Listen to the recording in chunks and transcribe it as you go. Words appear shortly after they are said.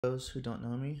Those who don't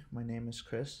know me, my name is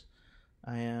Chris.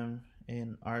 I am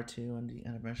in R2 in the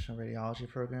Interventional Radiology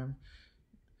program.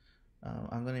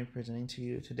 I'm going to be presenting to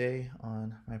you today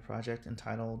on my project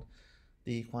entitled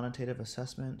The Quantitative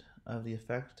Assessment of the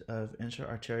Effect of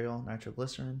Intra-arterial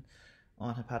Nitroglycerin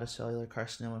on Hepatocellular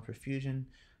Carcinoma Perfusion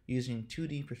using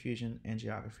 2D perfusion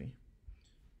angiography.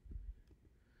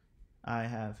 I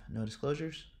have no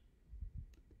disclosures.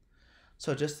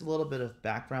 So just a little bit of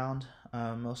background.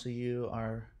 Most of you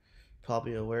are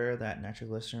probably aware that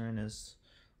nitroglycerin is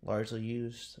largely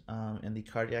used in the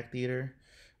cardiac theater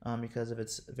because of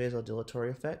its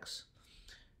vasodilatory effects.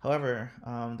 However,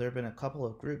 there have been a couple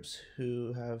of groups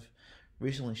who have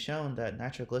recently shown that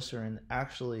nitroglycerin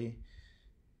actually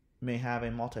may have a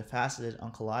multifaceted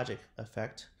oncologic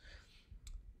effect.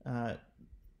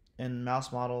 In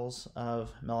mouse models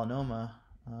of melanoma,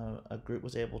 a group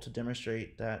was able to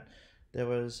demonstrate that there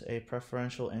was a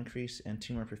preferential increase in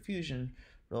tumor perfusion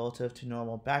relative to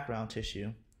normal background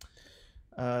tissue.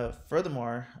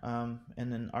 Furthermore,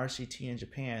 in an RCT in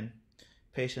Japan,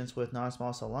 patients with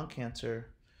non-small cell lung cancer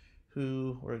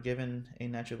who were given a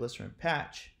nitroglycerin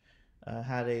patch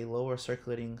had a lower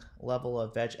circulating level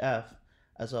of VEGF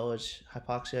as well as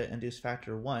hypoxia-induced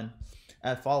factor 1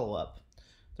 at follow-up.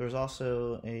 There was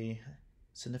also a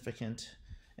significant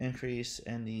increase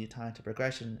in the time to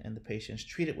progression in the patients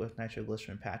treated with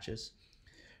nitroglycerin patches.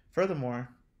 Furthermore,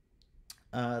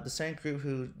 the same group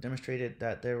who demonstrated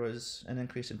that there was an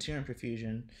increase in tumor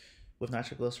perfusion with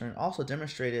nitroglycerin also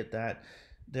demonstrated that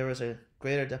there was a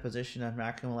greater deposition of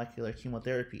macromolecular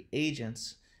chemotherapy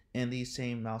agents in these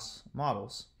same mouse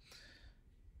models.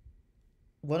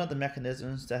 One of the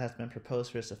mechanisms that has been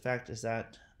proposed for this effect is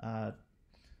that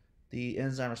the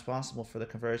enzyme responsible for the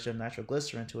conversion of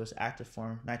nitroglycerin to its active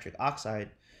form, nitric oxide,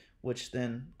 which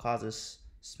then causes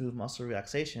smooth muscle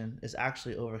relaxation, is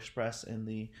actually overexpressed in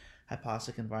the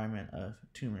hypoxic environment of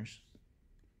tumors.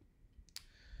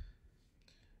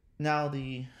 Now,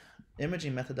 the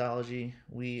imaging methodology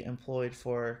we employed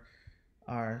for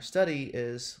our study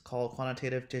is called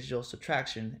quantitative digital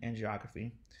subtraction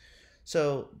angiography.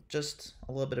 So just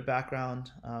a little bit of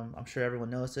background, I'm sure everyone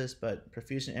knows this, but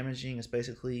perfusion imaging is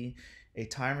basically a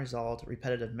time-resolved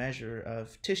repetitive measure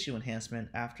of tissue enhancement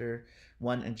after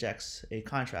one injects a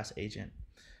contrast agent.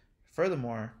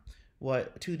 Furthermore,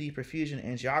 what 2D perfusion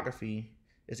angiography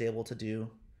is able to do,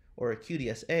 or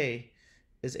QDSA,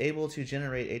 is able to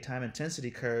generate a time intensity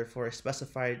curve for a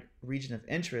specified region of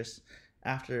interest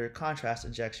after contrast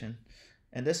injection.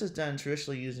 And this is done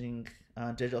traditionally using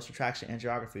digital subtraction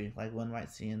angiography, like one might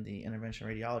see in the Interventional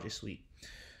Radiology suite.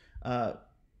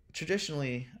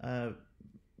 Traditionally,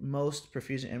 most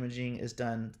perfusion imaging is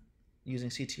done using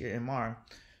CT or MR,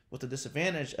 with the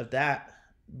disadvantage of that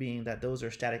being that those are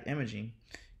static imaging.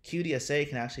 QDSA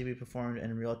can actually be performed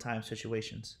in real-time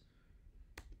situations.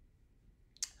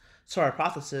 So our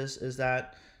hypothesis is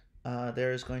that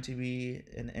there is going to be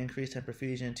an increase in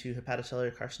perfusion to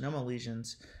hepatocellular carcinoma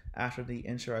lesions after the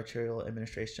intra-arterial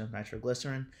administration of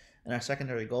nitroglycerin, and our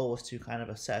secondary goal was to kind of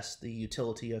assess the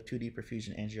utility of 2D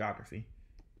perfusion angiography.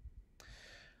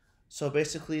 So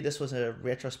basically, this was a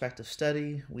retrospective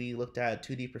study. We looked at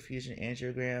 2D perfusion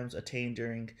angiograms attained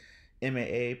during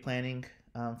MAA planning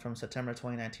from September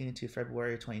 2019 to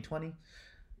February 2020.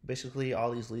 Basically,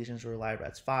 all these lesions were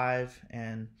LIRADS 5,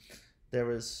 and there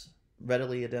was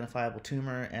readily identifiable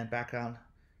tumor and background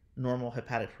normal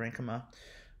hepatic parenchyma.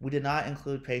 We did not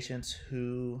include patients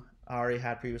who already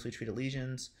had previously treated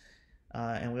lesions,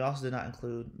 and we also did not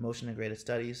include motion degraded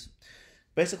studies.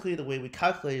 Basically, the way we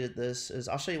calculated this is,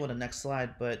 I'll show you on the next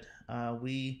slide, but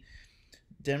we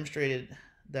demonstrated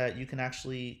that you can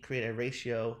actually create a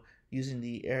ratio using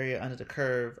the area under the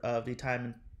curve of the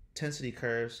time intensity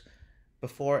curves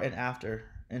before and after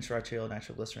intra-arterial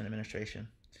nitroglycerin administration.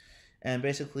 And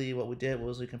basically what we did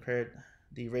was we compared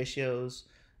the ratios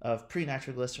of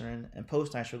pre-nitroglycerin and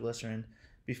post-nitroglycerin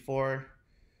before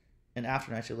and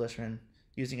after nitroglycerin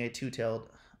using a two-tailed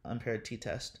unpaired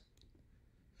t-test.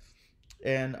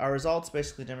 And our results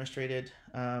basically demonstrated,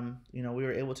 we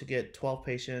were able to get 12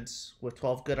 patients with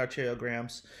 12 good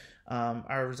arteriograms.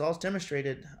 Our results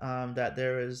demonstrated that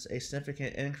there is a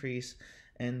significant increase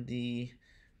in the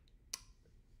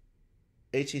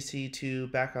HCC to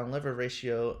background liver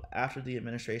ratio after the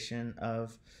administration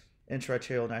of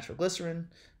intra-arterial nitroglycerin,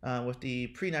 with the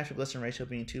pre-nitroglycerin ratio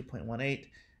being 2.18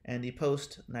 and the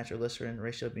post-nitroglycerin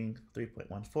ratio being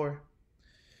 3.14.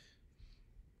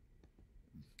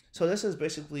 So this is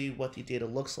basically what the data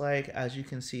looks like. As you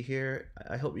can see here,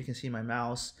 I hope you can see my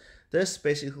mouse. This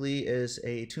basically is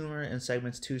a tumor in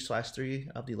segments 2/3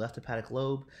 of the left hepatic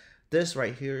lobe. This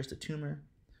right here is the tumor.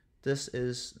 This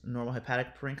is normal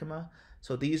hepatic parenchyma.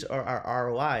 So these are our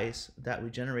ROIs that we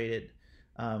generated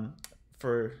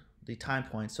for the time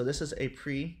points. So this is a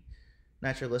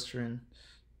pre-nitroglycerin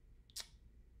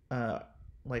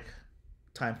like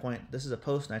time point. This is a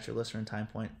post-nitroglycerin time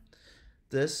point.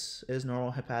 This is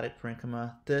normal hepatic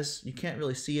parenchyma. This, you can't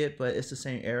really see it, but it's the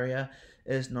same area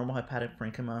as normal hepatic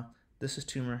parenchyma. This is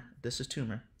tumor. This is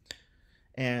tumor.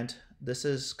 And this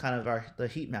is kind of the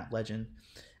heat map legend.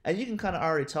 And you can kind of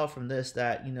already tell from this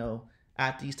that,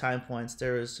 at these time points,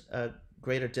 there is a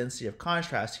greater density of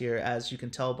contrast here, as you can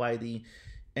tell by the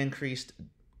increased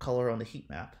color on the heat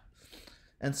map.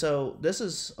 And so this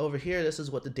is over here, this is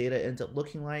what the data ends up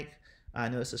looking like. I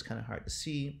know this is kind of hard to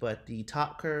see, but the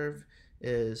top curve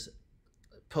is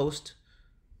post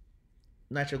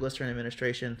nitroglycerin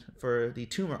administration for the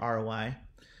tumor ROI.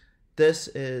 This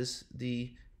is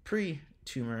the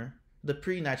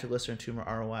pre-nitroglycerin tumor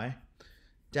ROI.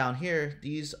 Down here,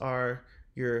 these are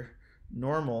your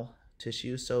normal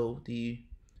tissue. So the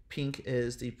pink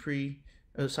is the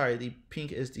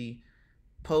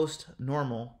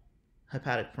post-normal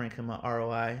hepatic parenchyma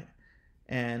ROI,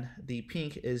 and the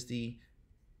pink is the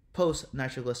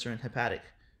post-nitroglycerin hepatic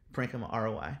parenchyma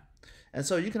ROI. And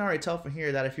so you can already tell from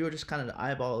here that if you were just kind of to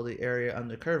eyeball the area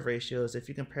under the curve ratios, if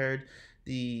you compared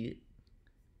the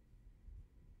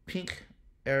pink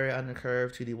area under the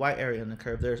curve to the white area under the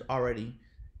curve, there's already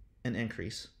an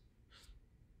increase.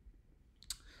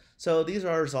 So these are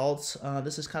our results.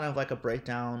 This is kind of like a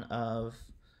breakdown of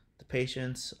the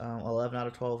patients. 11 out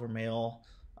of 12 were male.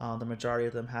 The majority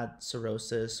of them had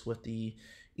cirrhosis, with the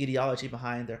etiology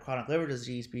behind their chronic liver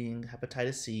disease being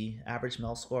hepatitis C. Average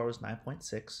MEL score was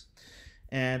 9.6.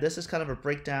 And this is kind of a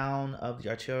breakdown of the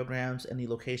arteriograms and the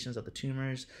locations of the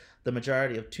tumors. The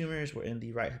majority of tumors were in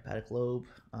the right hepatic lobe.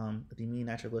 The mean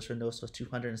nitroglycerin dose was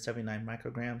 279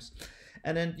 micrograms.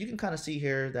 And then you can kind of see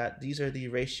here that these are the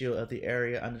ratio of the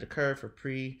area under the curve for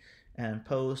pre and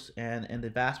post, and in the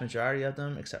vast majority of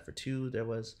them, except for 2, there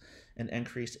was an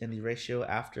increase in the ratio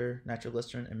after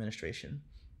nitroglycerin administration.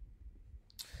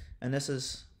 And this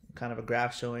is kind of a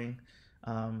graph showing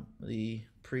the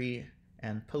pre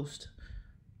and post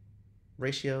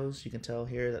ratios. You can tell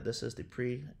here that this is the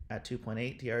pre at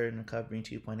 2.8, the area in the curve being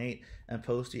 2.8, and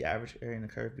post, the average area in the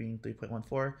curve being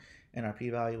 3.14, and our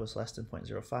p-value was less than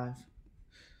 0.05.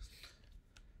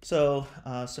 So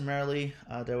summarily,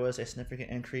 there was a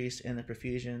significant increase in the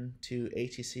perfusion to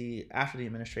HCC after the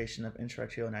administration of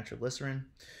intra-arterial nitroglycerin.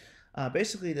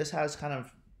 Basically, this has kind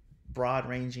of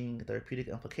broad-ranging therapeutic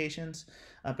implications.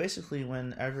 Basically,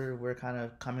 whenever we're kind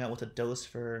of coming out with a dose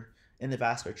for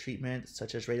endovascular treatment,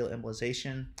 such as radial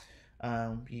embolization,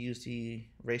 you use the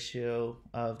ratio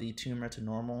of the tumor to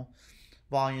normal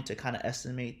volume to kind of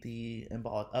estimate the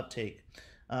embolic uptake.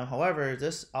 However,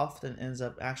 this often ends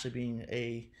up actually being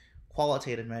a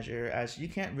qualitative measure, as you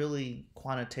can't really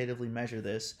quantitatively measure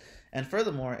this. And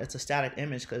furthermore, it's a static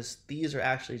image because these are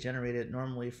actually generated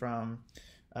normally from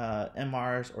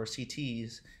MRs or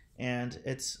CTs, and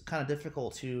it's kind of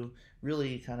difficult to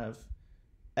really kind of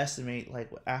estimate,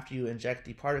 like, after you inject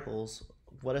the particles,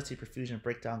 what is the perfusion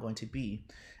breakdown going to be.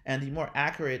 And the more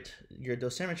accurate your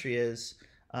dosimetry is,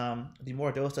 the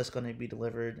more dose that's going to be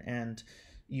delivered, and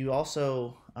you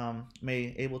also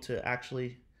may able to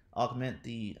actually augment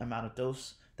the amount of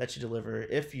dose that you deliver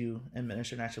if you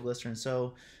administer nitroglycerin.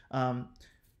 So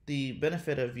the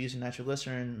benefit of using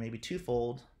nitroglycerin may be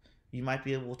twofold. You might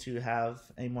be able to have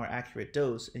a more accurate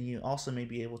dose, and you also may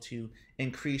be able to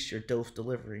increase your dose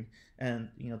delivery. And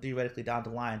theoretically down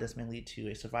the line, this may lead to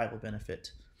a survival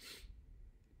benefit.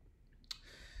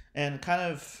 And kind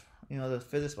of the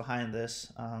physics behind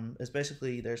this is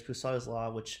basically there's Pucellar's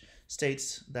law, which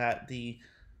states that the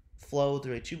flow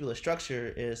through a tubular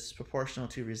structure is proportional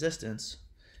to resistance.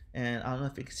 And I don't know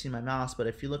if you can see my mouse, but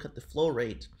if you look at the flow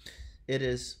rate, it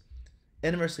is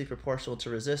inversely proportional to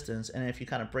resistance. And if you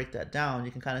kind of break that down,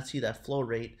 you can kind of see that flow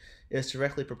rate is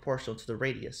directly proportional to the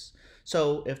radius.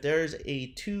 So if there's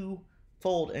a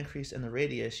 2-fold increase in the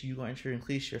radius, you're going to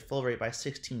increase your flow rate by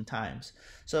 16 times.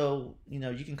 So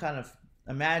you can kind of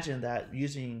imagine that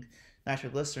using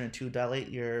nitroglycerin to dilate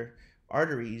your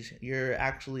arteries, you're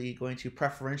actually going to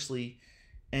preferentially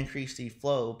increase the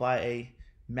flow by a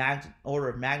order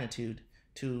of magnitude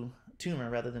to tumor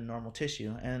rather than normal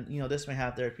tissue. And this may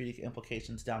have therapeutic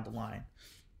implications down the line.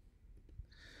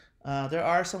 There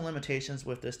are some limitations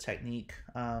with this technique,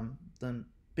 the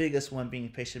biggest one being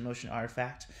patient motion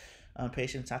artifact.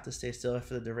 Patients have to stay still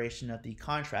for the duration of the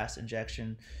contrast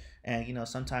injection, and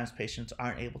sometimes patients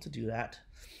aren't able to do that.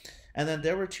 And then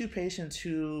there were 2 patients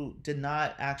who did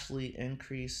not actually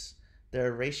increase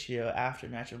their ratio after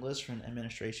nitroglycerin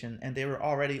administration, and they were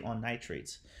already on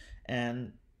nitrates.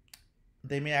 And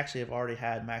they may actually have already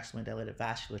had maximally dilated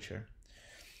vasculature.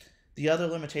 The other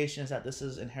limitation is that this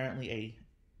is inherently a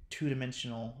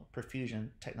two-dimensional perfusion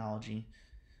technology.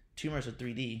 Tumors are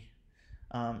 3D,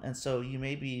 and so you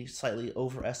may be slightly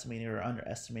overestimating or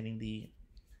underestimating the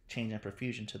change in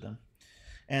perfusion to them.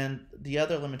 And the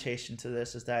other limitation to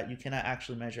this is that you cannot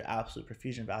actually measure absolute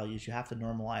perfusion values. You have to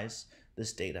normalize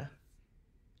this data.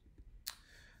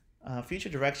 Future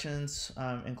directions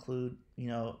include,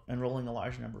 enrolling a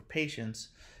large number of patients,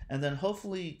 and then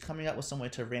hopefully coming up with some way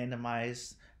to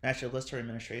randomize nitroglycerin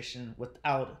administration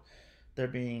without there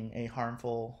being a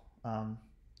harmful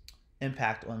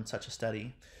impact on such a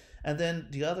study. And then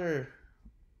the other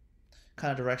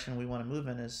kind of direction we want to move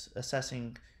in is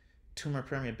assessing tumor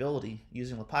permeability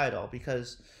using Lipiodol,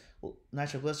 because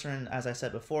nitroglycerin, as I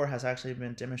said before, has actually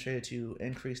been demonstrated to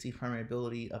increase the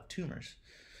permeability of tumors.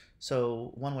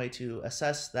 So one way to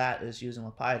assess that is using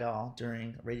Lipiodol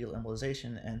during radial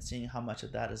embolization and seeing how much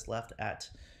of that is left at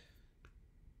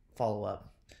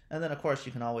follow-up. And then, of course,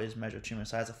 you can always measure tumor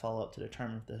size at follow-up to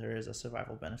determine if there is a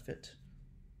survival benefit.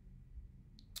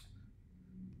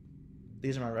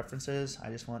 These are my references.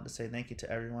 I just wanted to say thank you to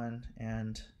everyone,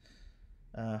 and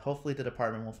hopefully the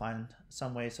department will find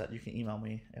some ways that you can email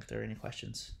me if there are any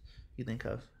questions you think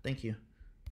of. Thank you.